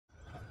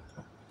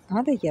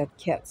Other yard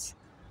cats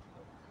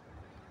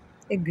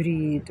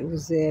agreed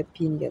with their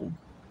opinion,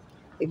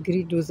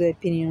 agreed with the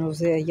opinion of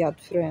their yard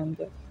friend.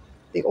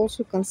 They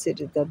also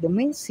considered that the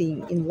main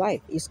thing in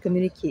life is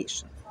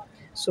communication.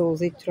 So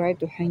they try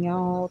to hang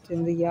out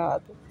in the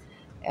yard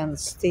and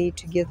stay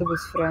together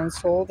with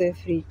friends all their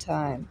free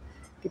time.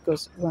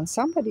 Because when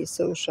somebody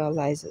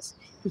socializes,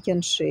 he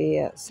can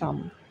share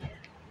some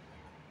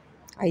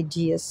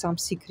ideas, some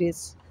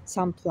secrets,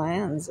 some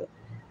plans,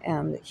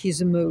 and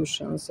his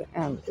emotions,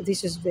 and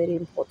this is very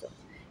important.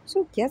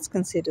 So cats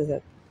consider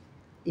that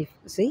if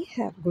they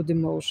have good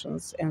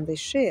emotions and they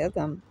share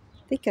them,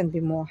 they can be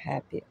more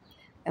happy.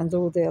 And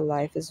though their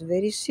life is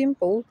very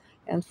simple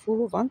and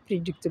full of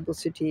unpredictable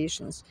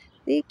situations,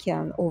 they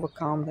can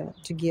overcome them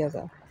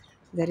together.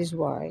 That is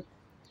why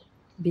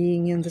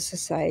being in the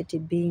society,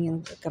 being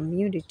in the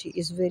community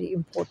is very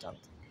important.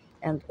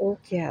 And all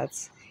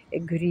cats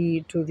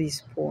agree to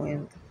this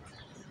point.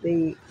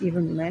 They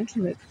even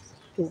mentioned it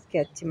to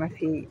Cat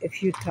Timothy a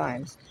few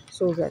times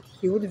so that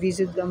he would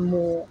visit them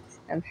more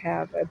and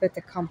have a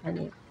better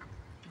company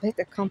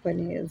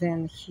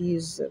than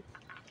his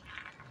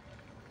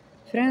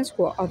friends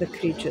who are other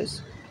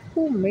creatures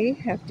who may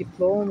have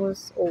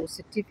diplomas or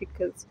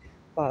certificates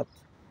but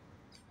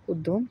who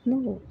don't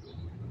know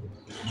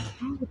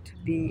how to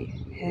be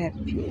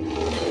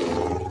happy.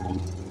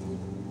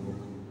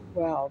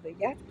 Well, the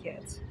Yat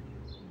Cats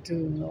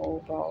do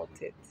know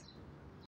about it.